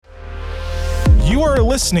You are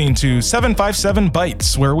listening to 757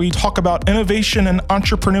 Bytes, where we talk about innovation and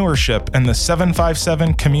entrepreneurship in the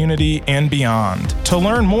 757 community and beyond. To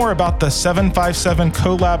learn more about the 757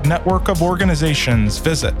 Collab network of organizations,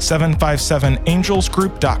 visit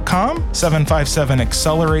 757angelsgroup.com,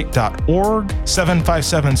 757accelerate.org,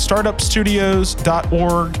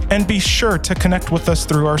 757startupstudios.org, and be sure to connect with us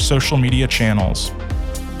through our social media channels.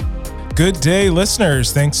 Good day,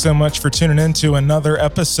 listeners. Thanks so much for tuning in to another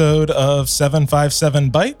episode of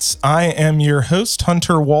 757 Bytes. I am your host,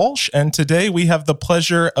 Hunter Walsh, and today we have the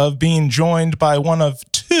pleasure of being joined by one of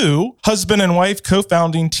two husband and wife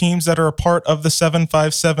co-founding teams that are a part of the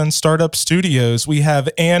 757 Startup Studios. We have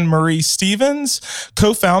Anne Marie Stevens,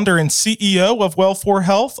 co-founder and CEO of Wellfore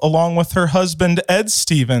Health, along with her husband, Ed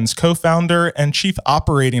Stevens, co-founder and chief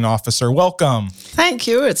operating officer. Welcome. Thank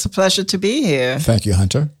you. It's a pleasure to be here. Thank you,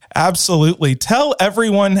 Hunter. Absolutely. Tell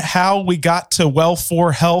everyone how we got to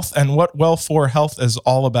Wellfore Health and what Wellfore Health is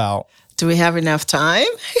all about. Do we have enough time?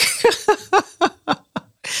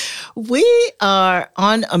 We are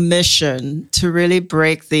on a mission to really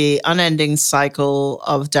break the unending cycle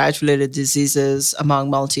of diet-related diseases among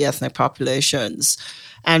multi-ethnic populations.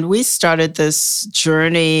 And we started this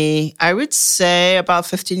journey, I would say, about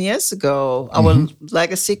 15 years ago. Our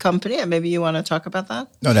legacy company, and maybe you want to talk about that?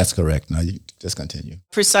 No, that's correct. No, you just continue.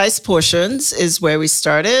 Precise Portions is where we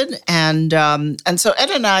started. And so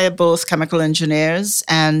Ed and I are both chemical engineers.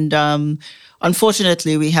 And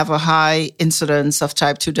unfortunately, we have a high incidence of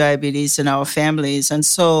type 2 diabetes in our families. And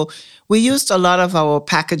so we used a lot of our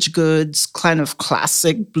packaged goods, kind of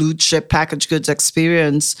classic blue chip packaged goods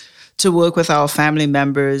experience to work with our family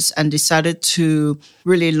members, and decided to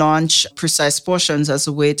really launch Precise Portions as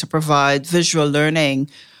a way to provide visual learning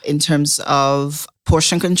in terms of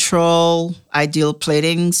portion control, ideal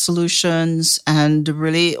plating solutions, and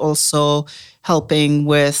really also helping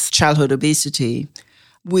with childhood obesity.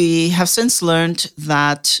 We have since learned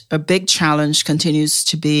that a big challenge continues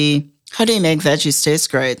to be, how do you make veggies taste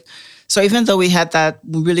great? So even though we had that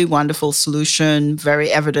really wonderful solution,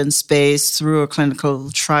 very evidence-based through a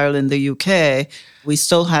clinical trial in the UK, we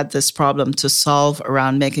still had this problem to solve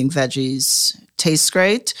around making veggies taste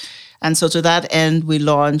great. And so to that end, we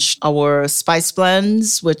launched our spice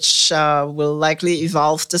blends, which will likely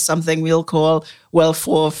evolve to something we'll call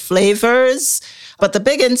Wellfore Flavors. But the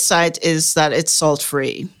big insight is that it's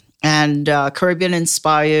salt-free and Caribbean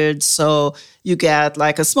inspired. So you get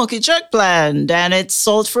like a smoky jerk blend and it's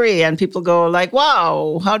salt-free, and people go like,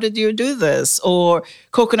 wow, how did you do this? Or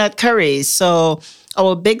coconut curry. So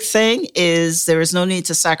our big thing is there is no need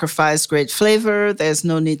to sacrifice great flavor. There's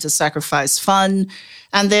no need to sacrifice fun.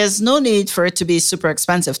 And there's no need for it to be super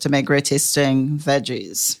expensive to make great tasting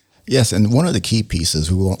veggies. Yes, and one of the key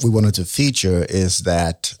pieces we wanted to feature is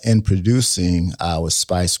that in producing our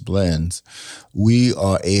spice blends, we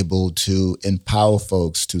are able to empower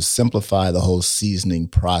folks to simplify the whole seasoning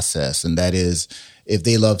process. And that is, if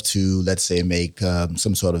they love to, let's say, make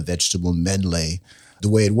some sort of vegetable medley, the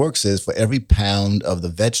way it works is for every pound of the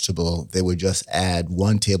vegetable, they would just add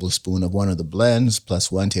 1 tablespoon of one of the blends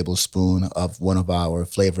plus 1 tablespoon of one of our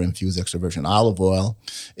flavor-infused extra virgin olive oil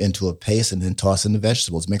into a paste, and then toss in the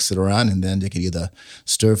vegetables, mix it around, and then they can either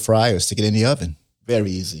stir fry or stick it in the oven. Very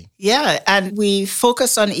easy. Yeah, and we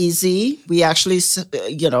focus on easy. We actually,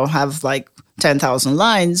 have like 10,000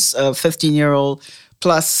 lines, a 15-year-old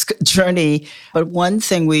plus journey. But one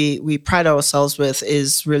thing we pride ourselves with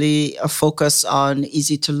is really a focus on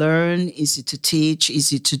easy to learn, easy to teach,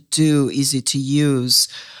 easy to do, easy to use.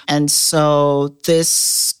 And so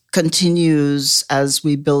this continues as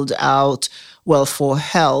we build out Wellfore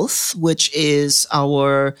Health, which is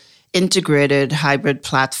our integrated hybrid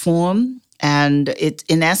platform. And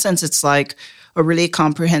in essence, it's like a really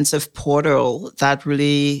comprehensive portal that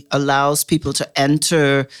really allows people to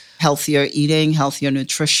enter healthier eating, healthier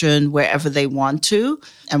nutrition wherever they want to.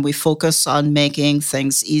 And we focus on making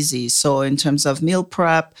things easy. So in terms of meal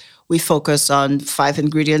prep, we focus on 5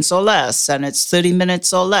 ingredients or less, and it's 30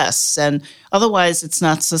 minutes or less. And otherwise, it's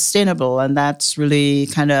not sustainable. And that's really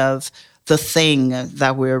kind of the thing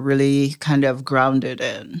that we're really kind of grounded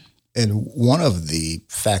in. And one of the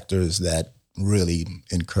factors that really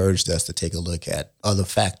encouraged us to take a look at other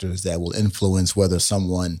factors that will influence whether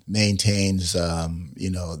someone maintains,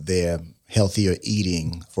 their healthier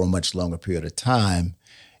eating for a much longer period of time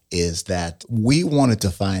is that we wanted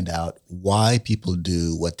to find out why people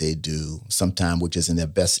do what they do, sometimes which is in their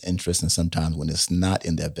best interest and sometimes when it's not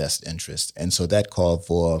in their best interest. And so that called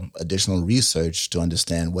for additional research to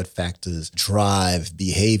understand what factors drive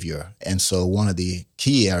behavior. And so one of the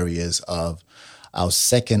key areas of our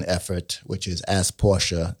second effort, which is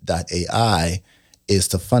AskPortia.ai, is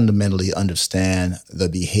to fundamentally understand the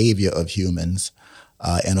behavior of humans,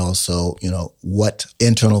 and also, what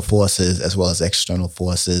internal forces as well as external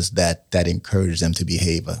forces that encourage them to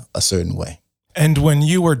behave a certain way. And when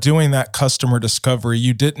you were doing that customer discovery,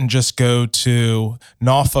 you didn't just go to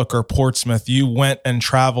Norfolk or Portsmouth. You went and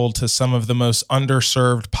traveled to some of the most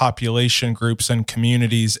underserved population groups and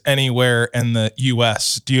communities anywhere in the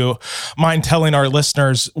U.S. Do you mind telling our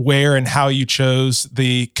listeners where and how you chose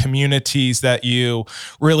the communities that you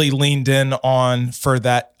really leaned in on for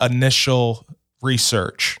that initial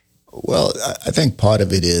research? Well, I think part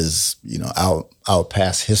of it is, our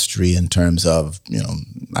past history in terms of,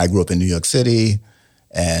 I grew up in New York City,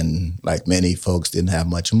 and like many folks didn't have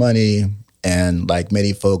much money. And like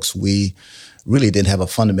many folks, we really didn't have a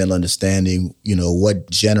fundamental understanding, what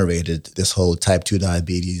generated this whole type 2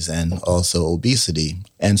 diabetes and also obesity.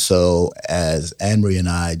 And so as Anne-Marie and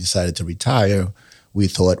I decided to retire, we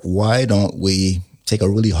thought, why don't we take a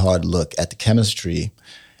really hard look at the chemistry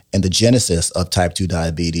and the genesis of type 2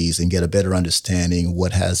 diabetes and get a better understanding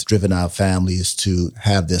what has driven our families to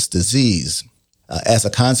have this disease. As a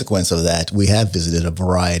consequence of that, we have visited a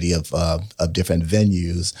variety of different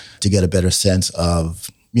venues to get a better sense of,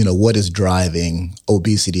 what is driving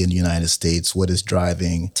obesity in the United States, what is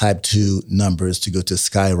driving type 2 numbers to go to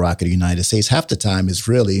skyrocket in the United States. Half the time is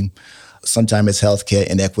really, sometimes it's healthcare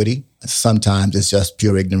inequity. Sometimes it's just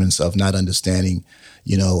pure ignorance of not understanding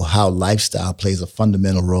how lifestyle plays a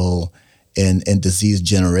fundamental role in disease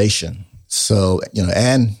generation. So,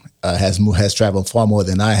 Anne has traveled far more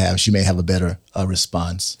than I have. She may have a better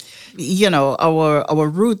response. Our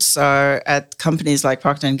roots are at companies like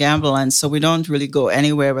Procter & Gamble, and so we don't really go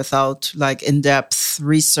anywhere without like in-depth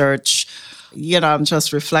research. I'm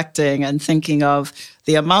just reflecting and thinking of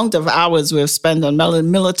the amount of hours we've spent on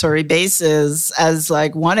military bases as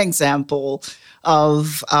like one example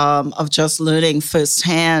of just learning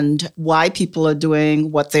firsthand why people are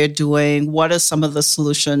doing what they're doing, what are some of the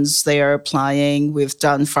solutions they are applying. We've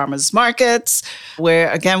done farmers markets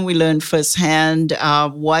where, again, we learn firsthand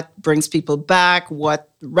what brings people back, what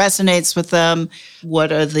resonates with them,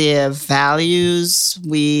 what are their values.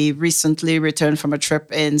 We recently returned from a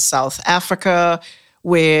trip in South Africa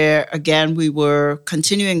where, again, we were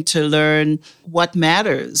continuing to learn what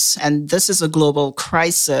matters. And this is a global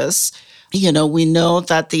crisis. We know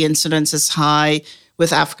that the incidence is high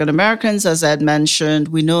with African Americans, as Ed mentioned.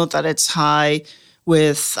 We know that it's high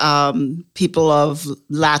with people of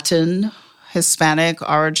Latin, Hispanic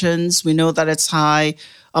origins. We know that it's high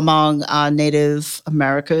among Native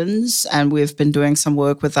Americans, and we've been doing some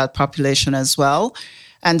work with that population as well.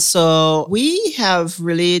 And so we have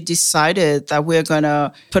really decided that we're going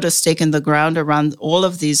to put a stake in the ground around all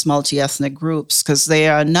of these multi-ethnic groups because they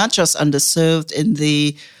are not just underserved in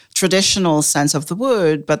the traditional sense of the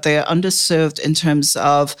word, but they are underserved in terms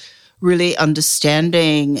of really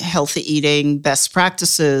understanding healthy eating best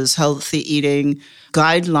practices, healthy eating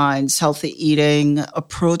guidelines, healthy eating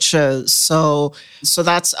approaches. So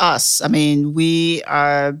that's us. I mean, we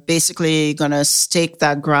are basically going to stake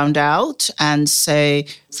that ground out and say,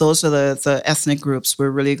 those are the ethnic groups we're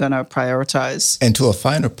really going to prioritize. And to a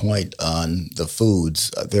finer point on the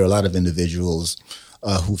foods, there are a lot of individuals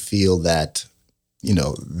who feel that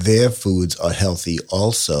their foods are healthy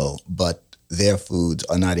also, but their foods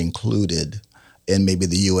are not included in maybe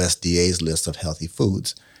the USDA's list of healthy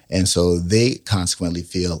foods. And so they consequently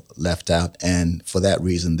feel left out. And for that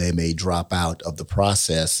reason, they may drop out of the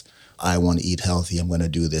process. I want to eat healthy. I'm going to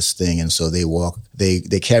do this thing. And so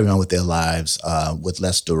they carry on with their lives with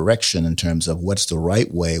less direction in terms of what's the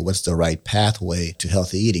right way, what's the right pathway to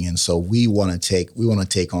healthy eating. And so we want to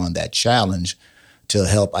take on that challenge to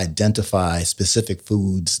help identify specific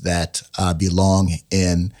foods that belong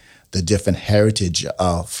in the different heritage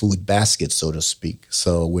food baskets, so to speak.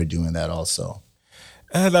 So we're doing that also.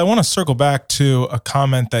 Ed, I want to circle back to a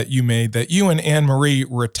comment that you made that you and Anne-Marie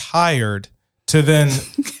retired to then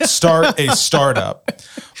start a startup.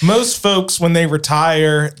 Most folks, when they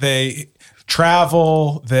retire, they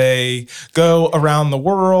travel, they go around the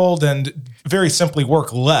world and very simply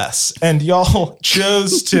work less. And y'all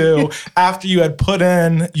chose to, after you had put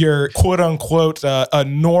in your quote unquote, a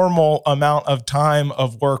normal amount of time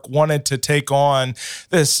of work, wanted to take on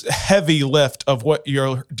this heavy lift of what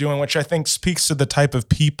you're doing, which I think speaks to the type of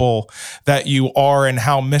people that you are and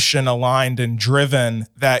how mission aligned and driven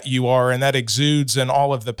that you are. And that exudes in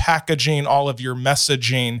all of the packaging, all of your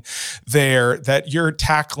messaging there, that you're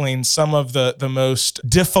tackling some of the most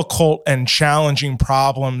difficult and challenging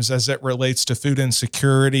problems as it relates to food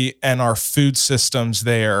insecurity and our food systems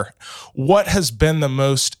there. What has been the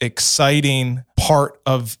most exciting part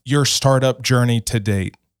of your startup journey to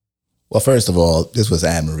date? Well, first of all, this was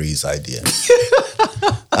Anne Marie's idea.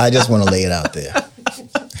 I just want to lay it out there.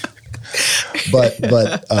 But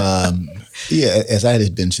yeah, as I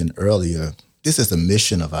had mentioned earlier, this is a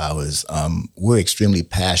mission of ours. We're extremely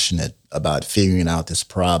passionate about figuring out this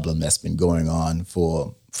problem that's been going on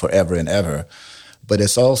for forever and ever. But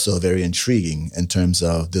it's also very intriguing in terms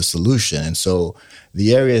of the solution. And so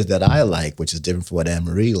the areas that I like, which is different from what Anne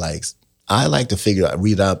Marie likes, I like to figure out,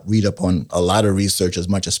 read up on a lot of research as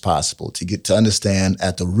much as possible to get to understand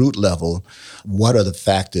at the root level what are the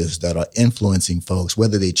factors that are influencing folks,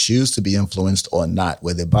 whether they choose to be influenced or not,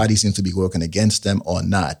 whether their body seems to be working against them or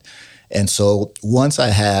not. And so once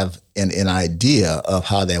I have an idea of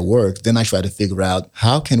how that works, then I try to figure out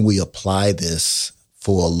how can we apply this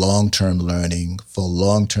for long-term learning, for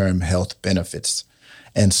long-term health benefits.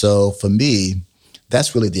 And so for me,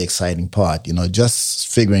 that's really the exciting part, just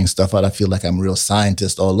figuring stuff out. I feel like I'm a real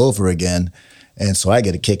scientist all over again. And so I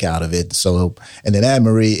get a kick out of it. So, and then Anne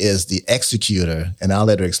Marie is the executor, and I'll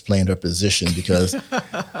let her explain her position because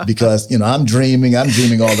I'm dreaming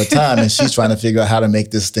all the time, and she's trying to figure out how to make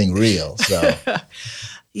this thing real. So,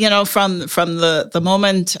 from the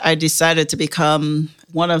moment I decided to become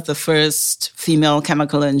one of the first female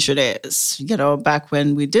chemical engineers, back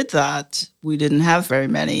when we did that, we didn't have very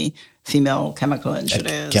many female chemical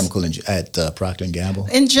engineers. At Procter & Gamble?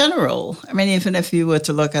 In general. I mean, even if you were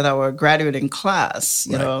to look at our graduating class,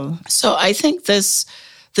 you know. So I think this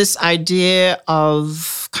idea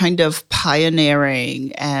of kind of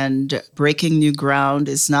pioneering and breaking new ground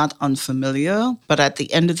is not unfamiliar. But at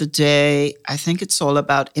the end of the day, I think it's all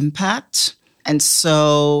about impact. And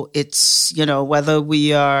so it's, whether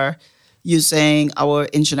we are using our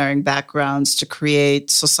engineering backgrounds to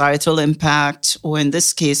create societal impact, or in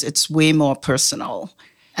this case, it's way more personal.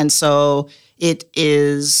 And so it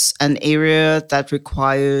is an area that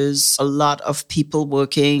requires a lot of people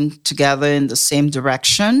working together in the same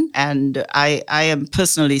direction. And I am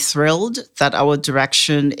personally thrilled that our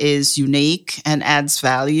direction is unique and adds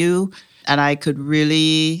value. And I could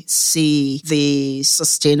really see the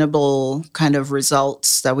sustainable kind of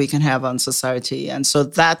results that we can have on society. And so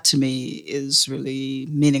that to me is really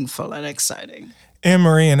meaningful and exciting. Anne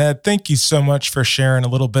Marie and Ed, thank you so much for sharing a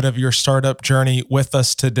little bit of your startup journey with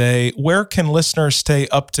us today. Where can listeners stay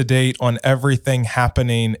up to date on everything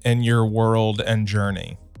happening in your world and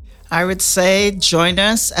journey? I would say join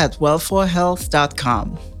us at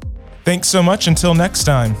wellforehealth.com. Thanks so much. Until next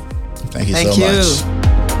time. Thank you so much.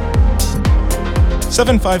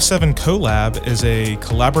 757 CoLab is a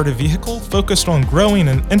collaborative vehicle focused on growing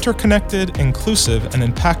an interconnected, inclusive, and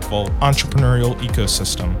impactful entrepreneurial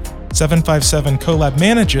ecosystem. 757 CoLab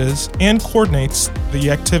manages and coordinates the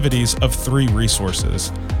activities of 3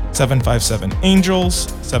 resources: 757 Angels,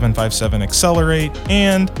 757 Accelerate,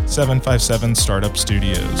 and 757 Startup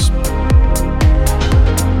Studios.